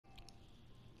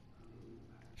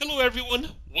Hello everyone,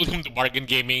 welcome to Bargain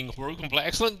Gaming, where we can play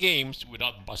excellent games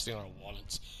without busting our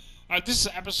wallets. This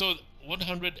is episode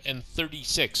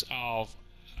 136 of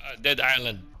Dead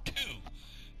Island 2.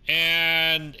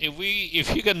 And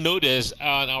if you can notice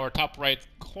on our top right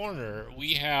corner,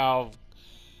 we have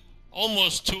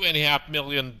almost $2.5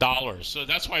 million. So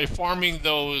that's why farming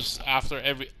those after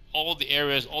all the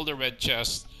areas, all the red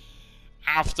chests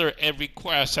after every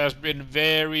quest has been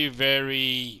very,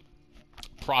 very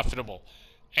profitable.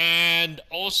 And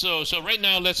also, so right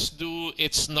now let's do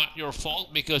It's Not Your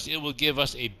Fault, because it will give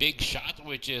us a big shot,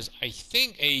 which is, I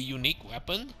think, a unique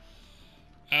weapon.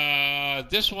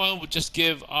 This one would just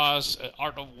give us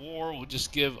Art of War, would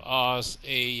just give us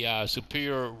a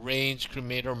superior range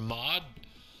cremator mod.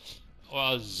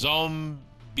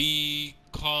 Zombie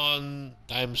Con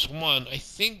times 1. I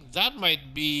think that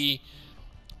might be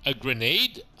a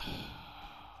grenade.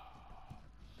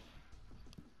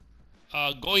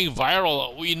 Going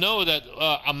viral, we know that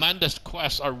Amanda's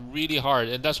quests are really hard,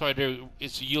 and that's why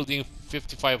it's yielding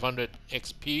 5,500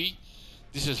 XP.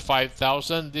 This is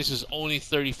 5,000. This is only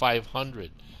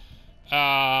 3,500.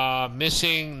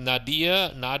 Missing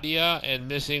Nadia, and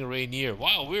missing Rainier.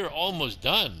 Wow, we're almost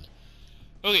done.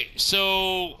 Okay,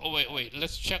 so wait.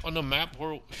 Let's check on the map.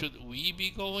 Where should we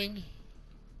be going?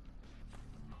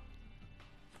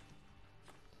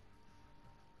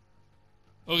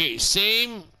 Okay,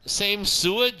 same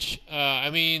sewage.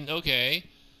 Okay.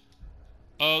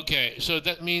 Okay, so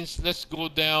that means let's go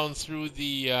down through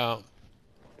the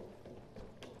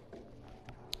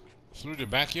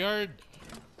backyard.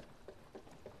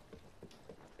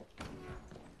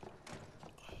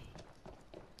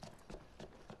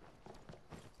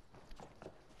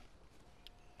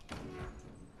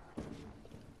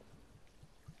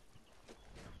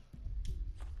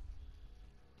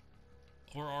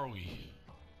 Where are we?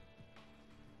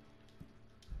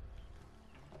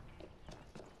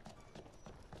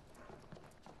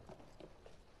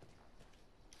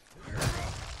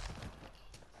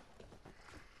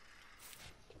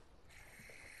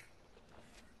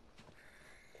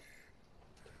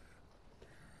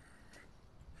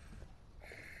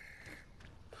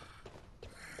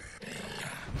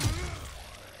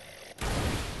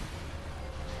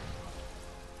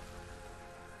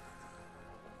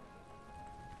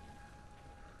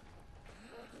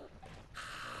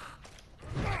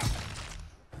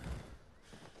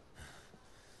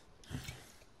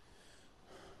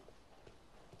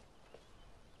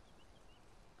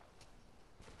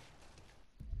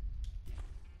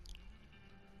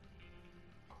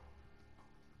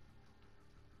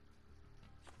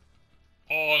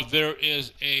 Oh, there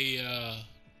is a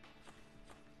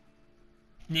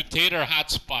mutator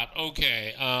hotspot.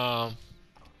 Okay. Oh,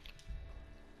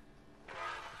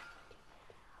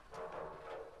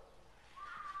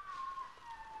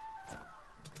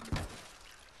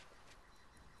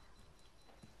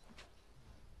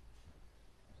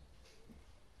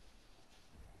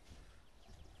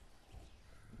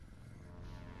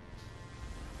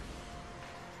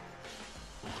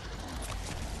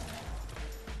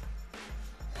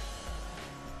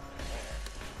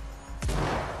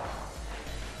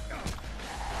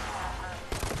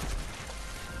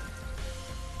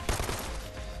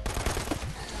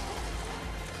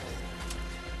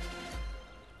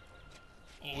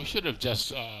 we should have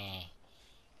just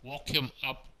walk him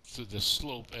up to the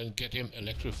slope and get him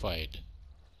electrified.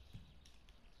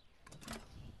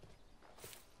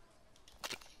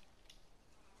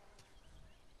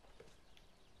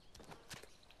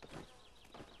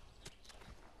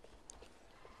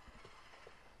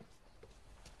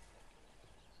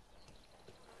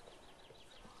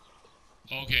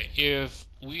 Okay, if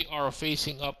we are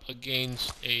facing up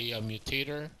against a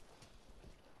mutator,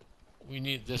 we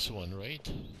need this one,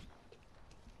 right?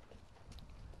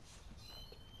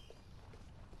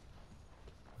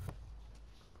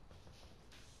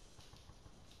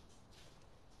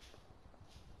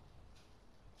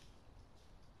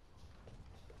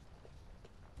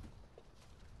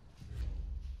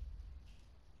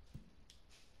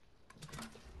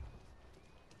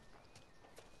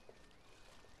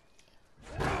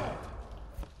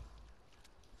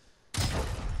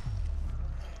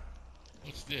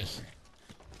 What's this?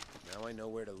 Now I know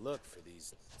where to look for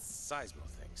these seismo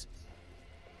things.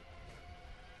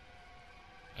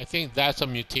 I think that's a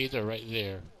mutator right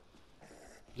there.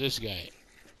 This guy.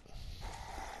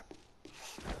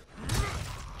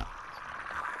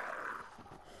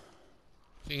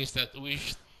 Thing is that we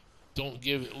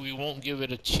won't give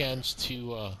it a chance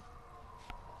to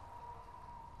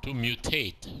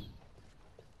mutate.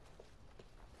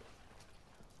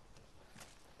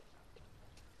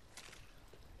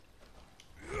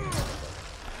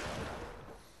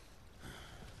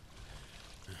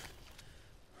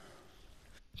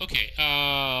 Okay,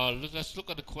 let's look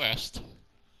at the quest.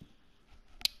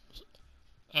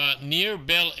 Near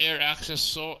Bel Air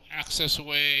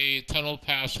accessway, tunnel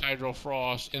pass,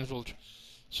 hydrofrost, infiltrate.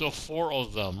 So 4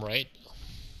 of them, right?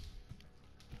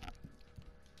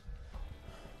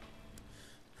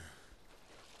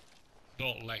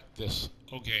 Don't like this.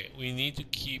 Okay, we need to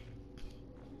keep.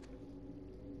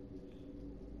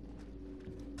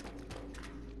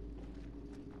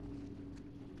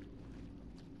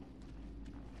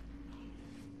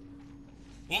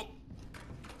 Oh!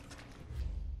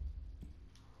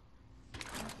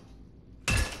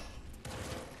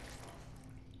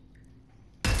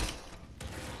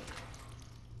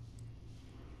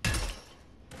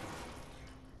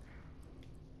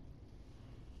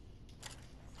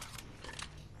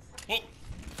 Oh!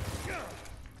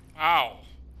 Ow!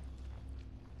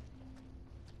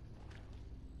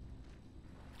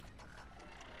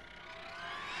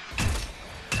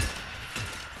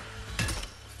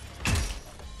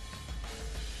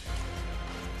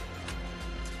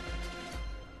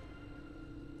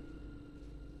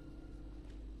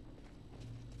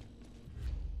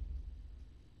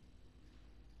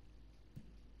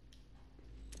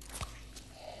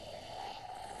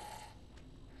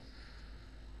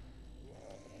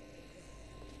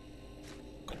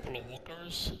 Couple of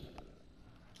walkers.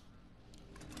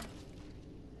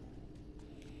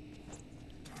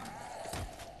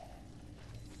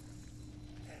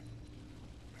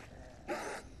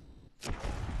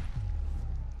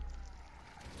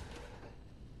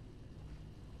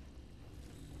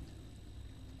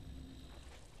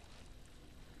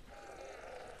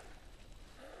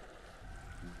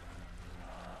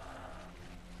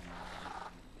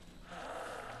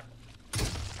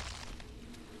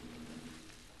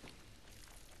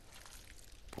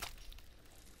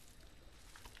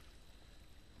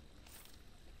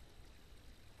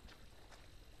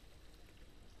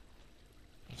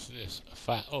 What's this?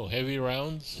 Oh, heavy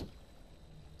rounds.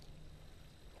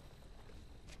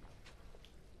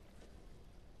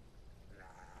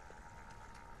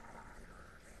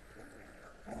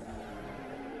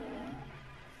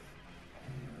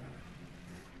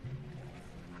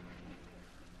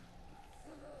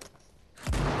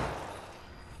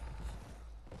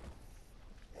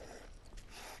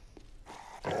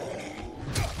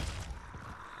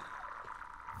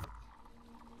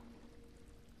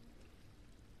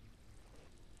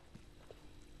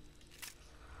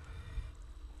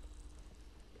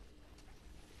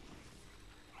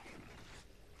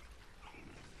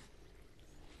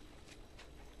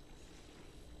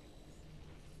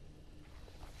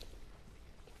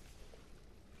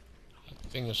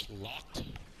 That thing is locked.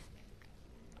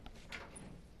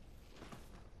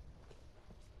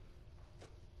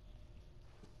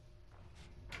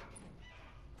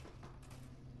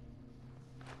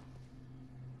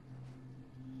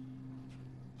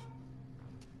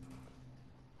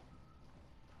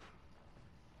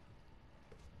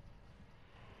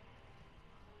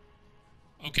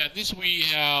 Okay, at least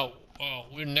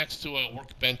we're next to a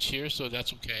workbench here, so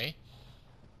that's okay,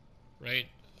 right?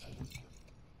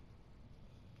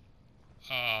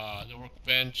 The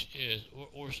workbench is,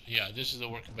 yeah, this is the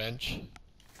workbench.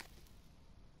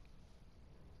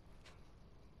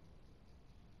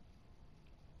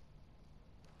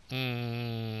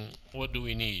 What do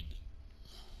we need?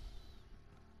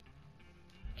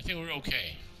 I think we're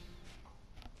okay.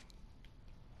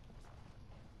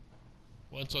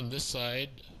 Once on this side.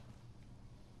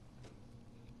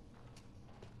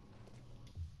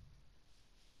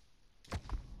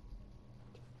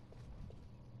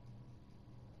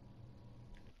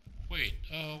 Wait,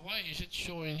 why is it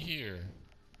showing here?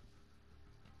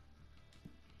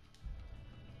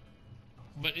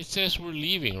 But it says we're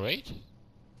leaving, right?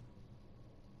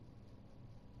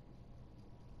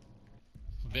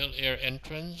 Bel Air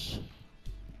entrance.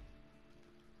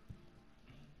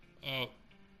 Oh,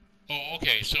 oh,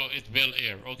 okay. So it's Bel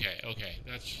Air. Okay, okay.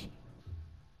 That's.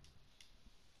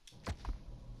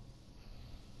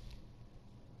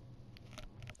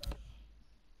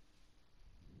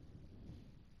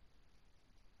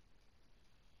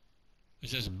 It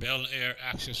says Bel Air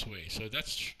accessway. So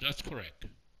that's correct.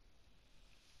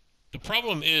 The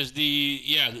problem is the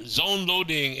zone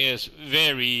loading is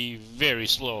very very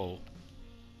slow.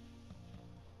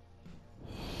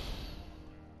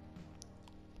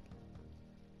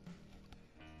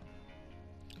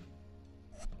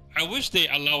 I wish they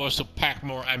allow us to pack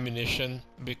more ammunition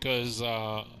because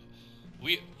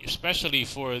we, especially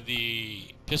for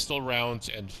the pistol rounds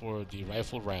and for the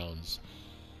rifle rounds,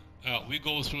 we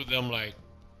go through them like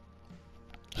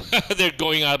they're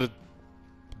going out of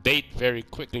date very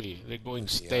quickly. They're going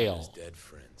Luciana's stale. dead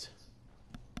friends.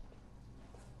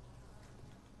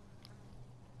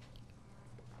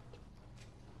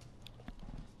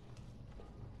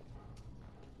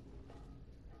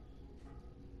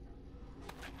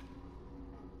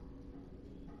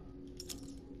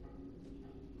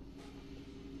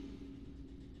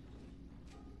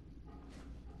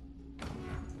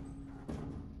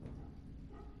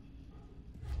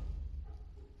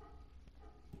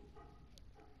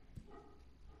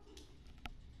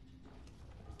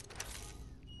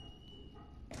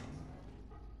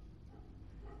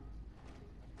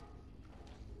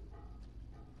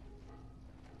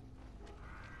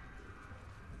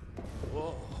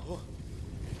 Whoa.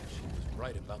 She was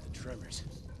right about the tremors.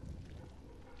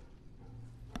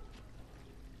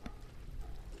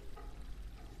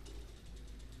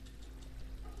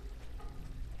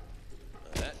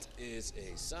 That is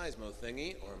a seismo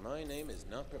thingy, or my name is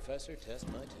not Professor Test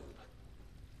My Tube.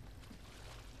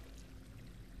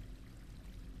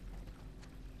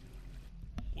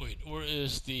 Wait, where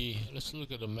is the? Let's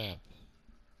look at the map.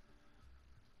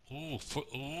 Ooh,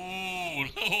 ooh,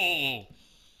 no!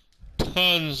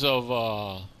 Tons of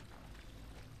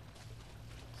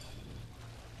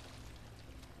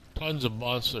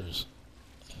monsters.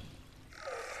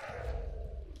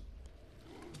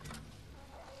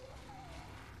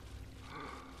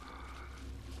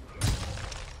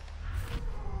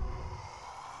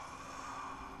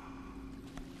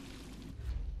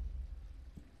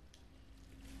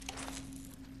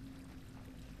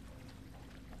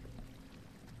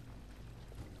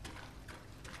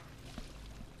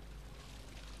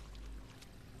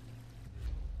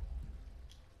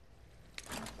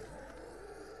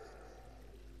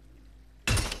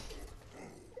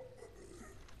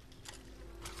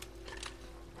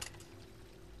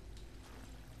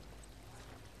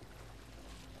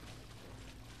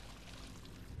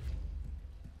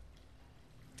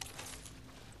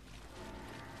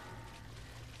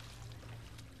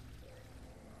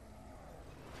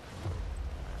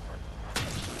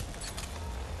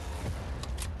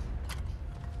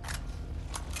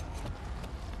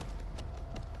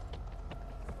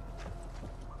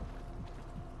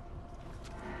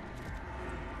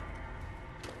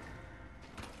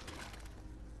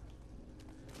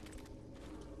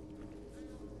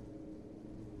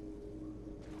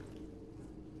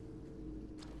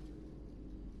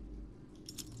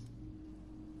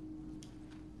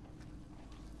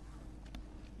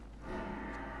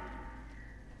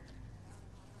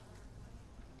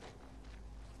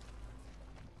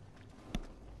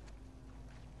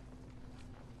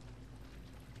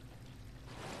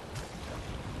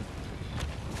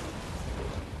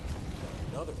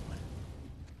 Another one.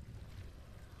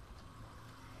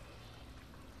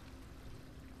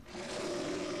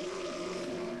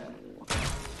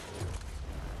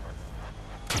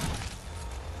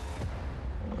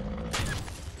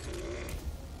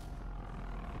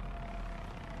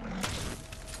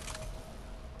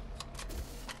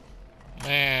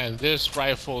 Man, this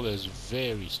rifle is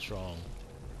very strong.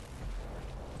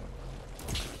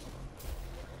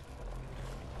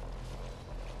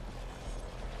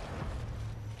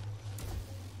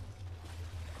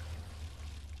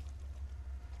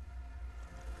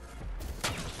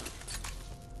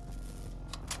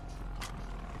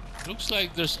 Looks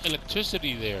like there's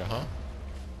electricity there, huh?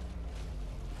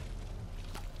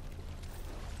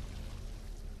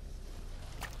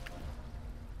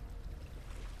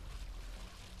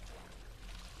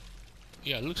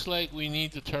 Yeah, looks like we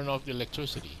need to turn off the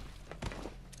electricity.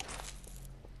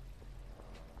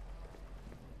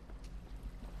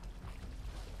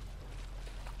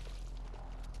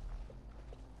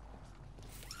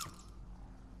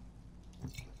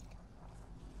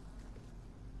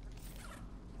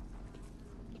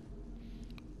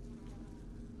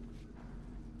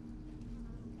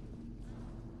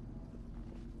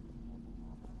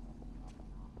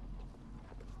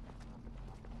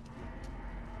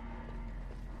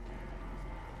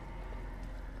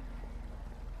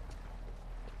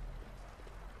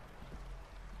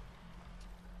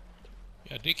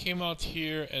 Yeah, they came out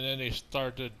here and then they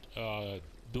started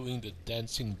doing the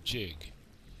dancing jig.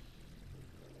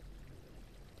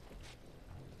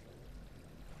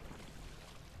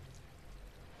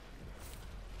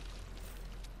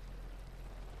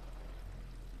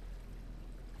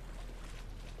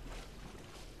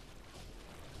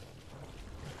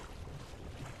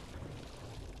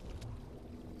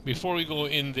 Before we go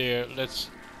in there, let's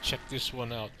check this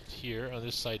one out here on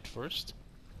this side first.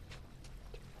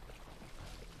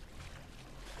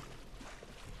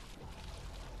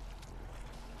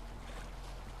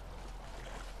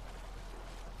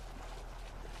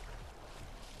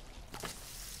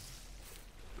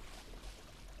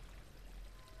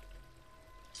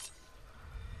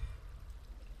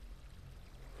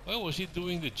 Why was he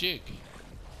doing the jig?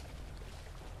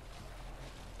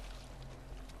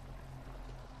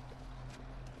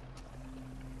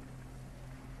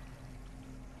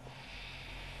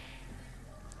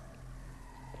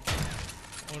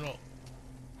 Oh no.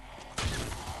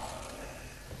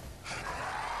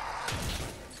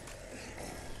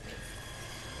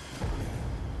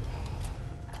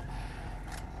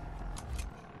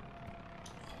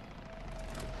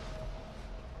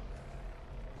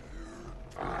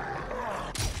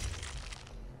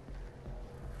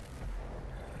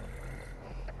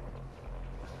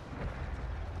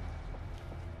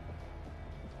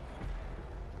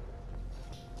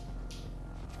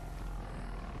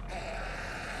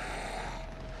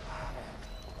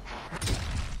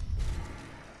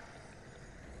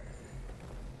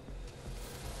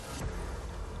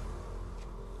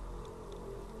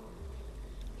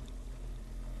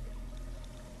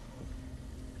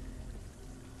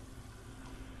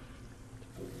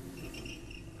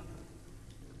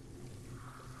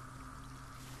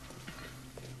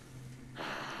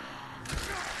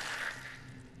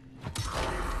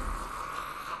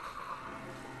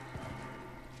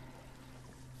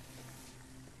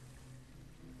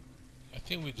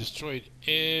 I think we destroyed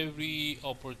every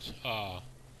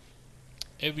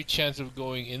chance of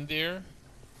going in there.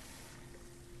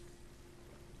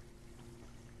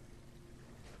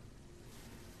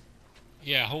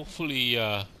 Yeah, hopefully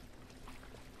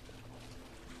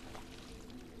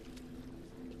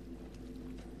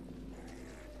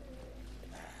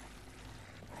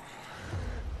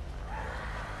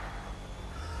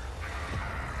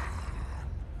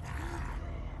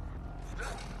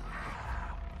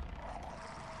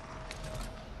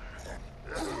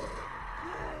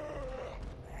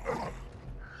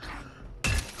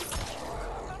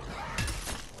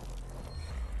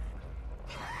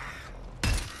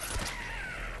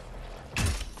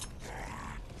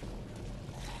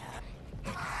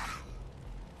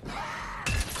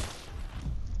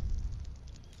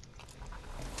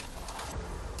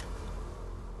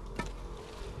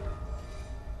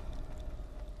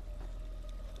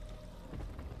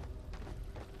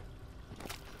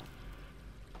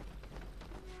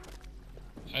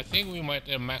I think we might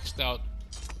have maxed out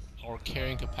our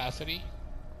carrying capacity.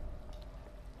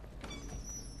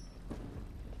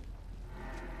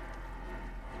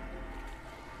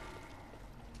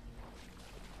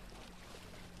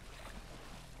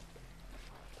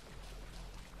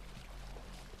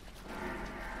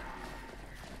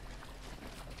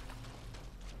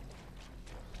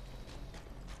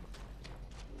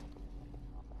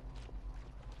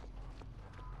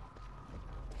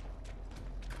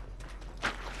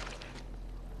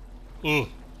 Ooh.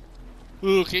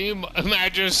 Ooh, can you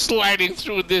imagine sliding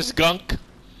through this gunk?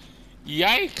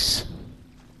 Yikes!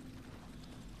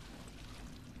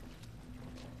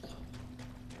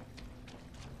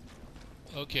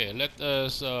 Okay, let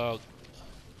us go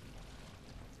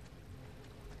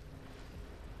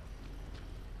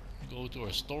to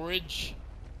our storage.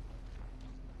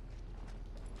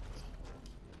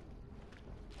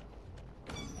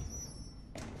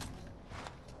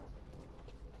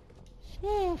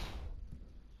 Whew.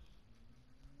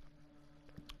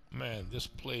 Man, this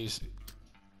place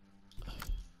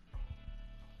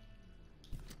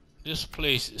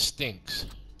stinks.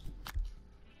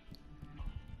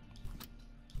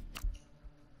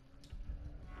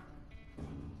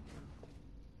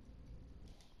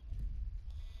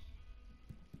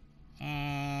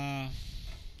 Mm,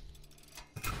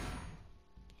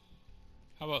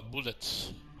 how about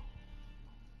bullets?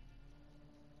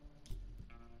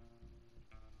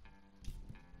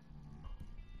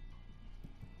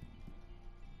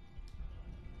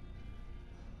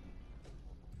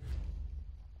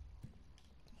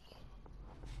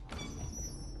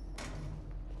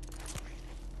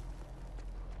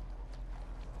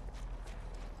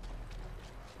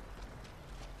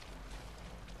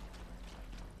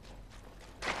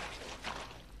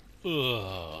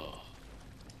 Ugh.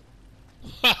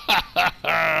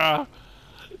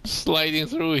 Sliding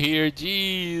through here,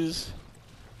 jeez.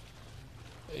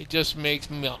 It just makes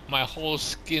my whole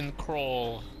skin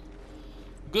crawl.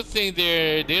 Good thing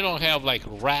they don't have like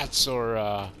rats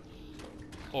or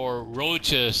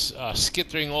roaches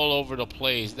skittering all over the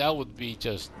place. That would be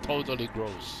just totally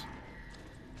gross.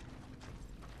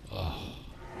 Ugh.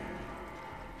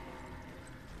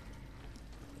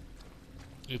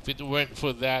 If it weren't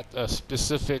for that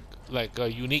specific, like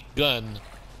a unique gun,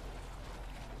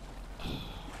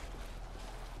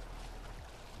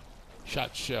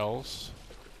 shot shells.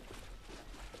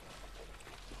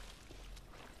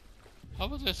 How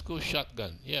about let's go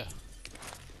shotgun? Yeah.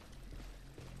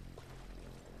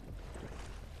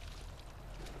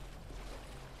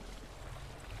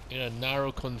 in a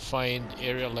narrow confined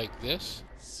area like this.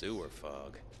 Sewer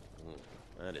fog. Ooh,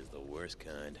 that is the worst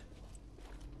kind.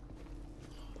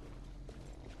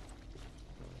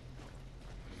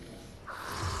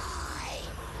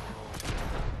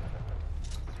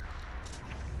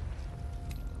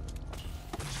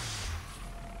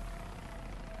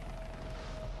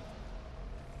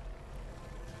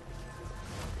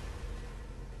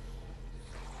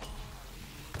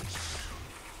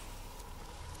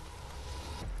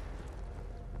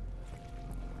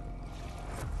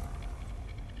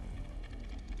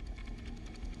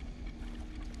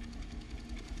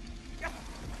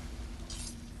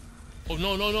 Oh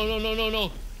no no no no no no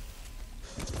no!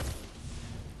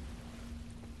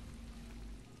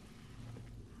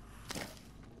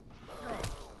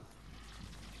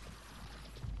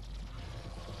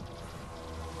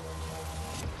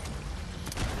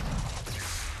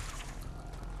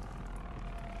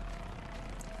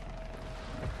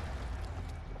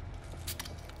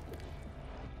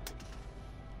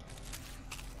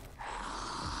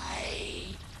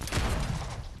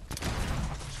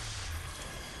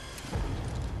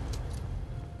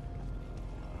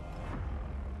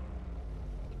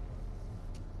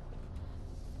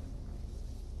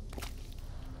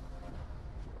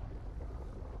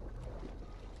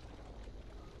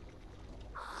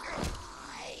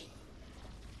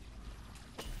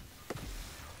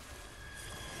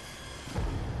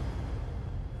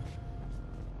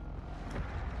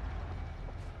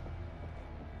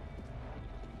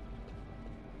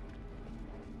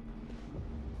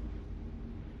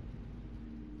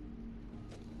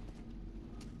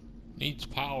 Needs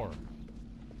power.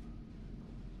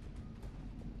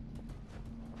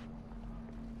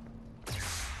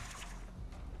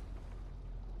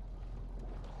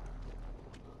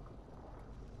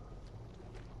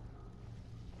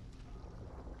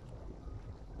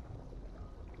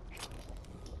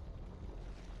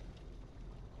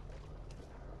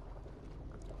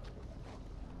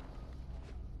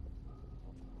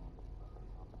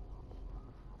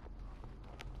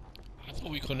 I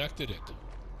thought we connected it.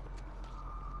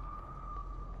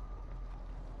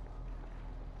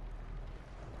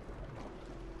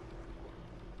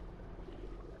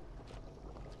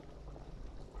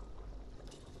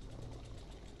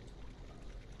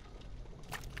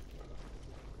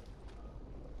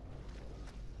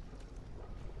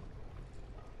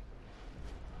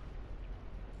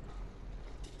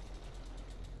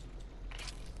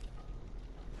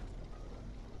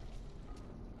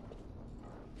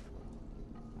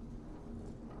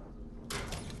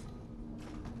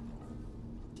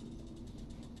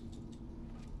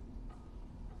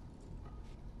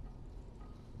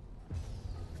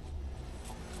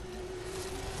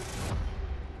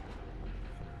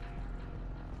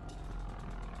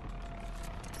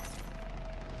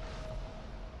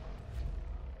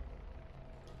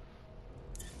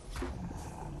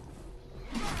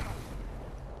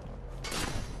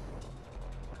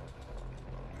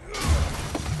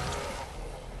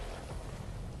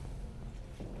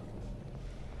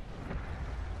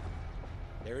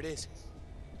 There it is.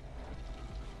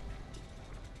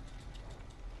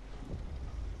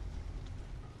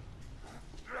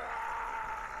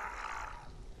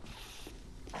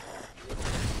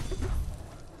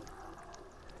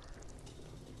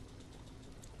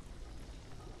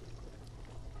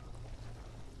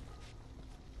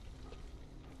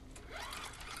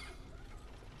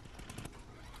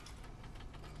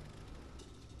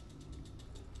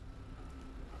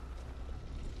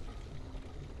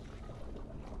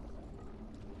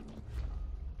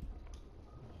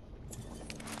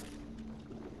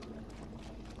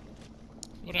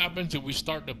 What happens if we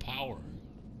start the power?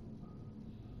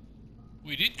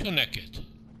 We did connect it.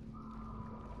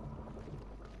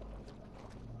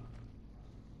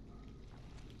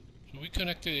 So we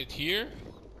connected it here.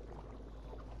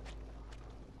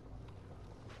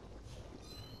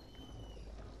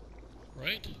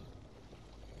 Right?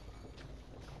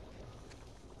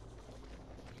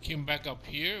 Came back up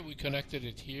here, we connected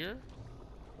it here.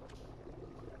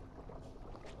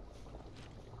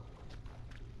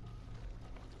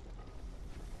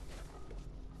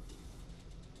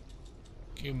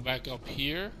 Came back up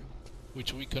here,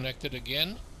 which we connected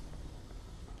again.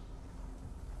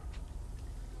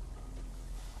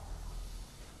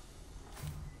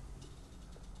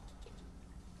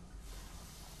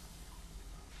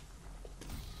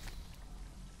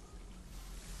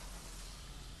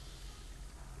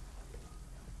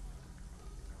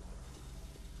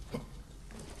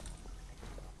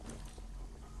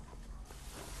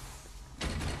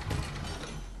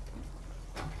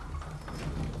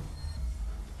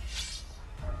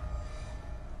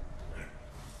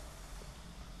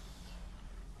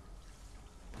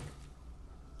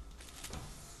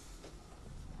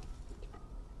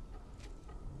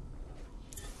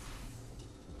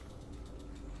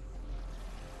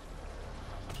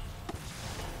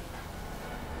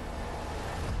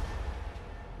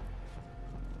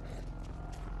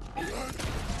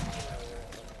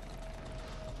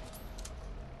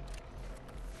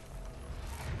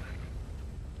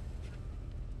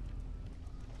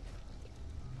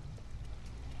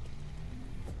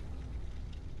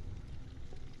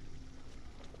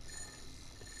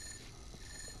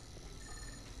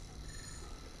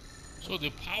 So the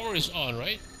power is on,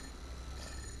 right?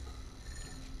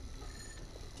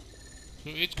 So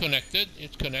it's connected.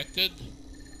 It's connected.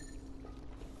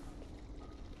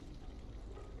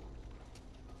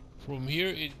 From here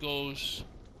it goes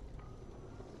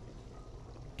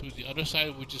to the other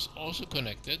side, which is also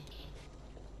connected.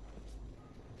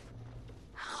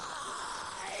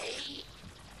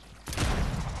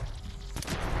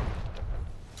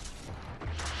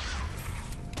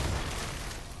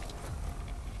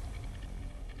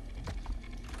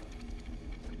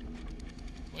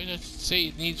 Why does it say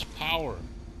it needs power?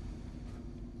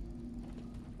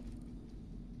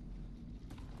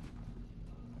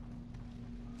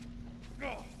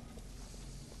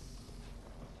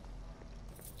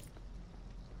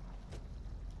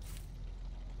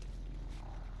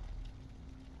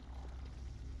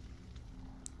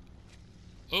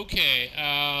 Okay,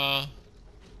 our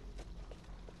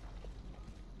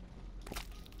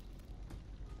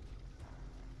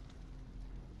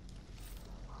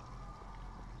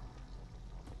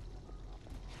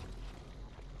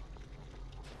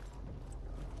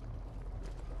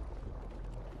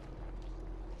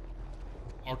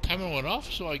timer went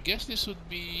off, so I guess this would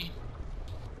be...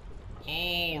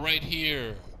 Oh, right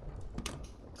here.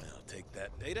 I'll take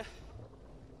that data.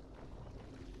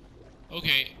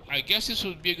 Okay, I guess this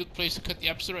would be a good place to cut the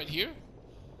episode right here.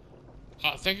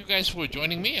 Thank you guys for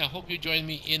joining me. I hope you join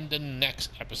me in the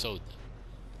next episode.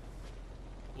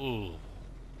 Ooh.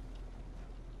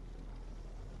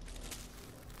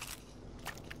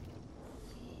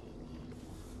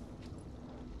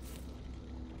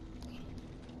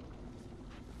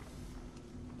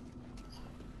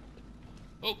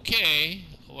 Okay,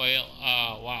 well,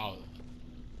 wow.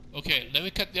 Okay, let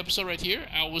me cut the episode right here.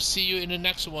 I will see you in the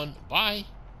next one. Bye.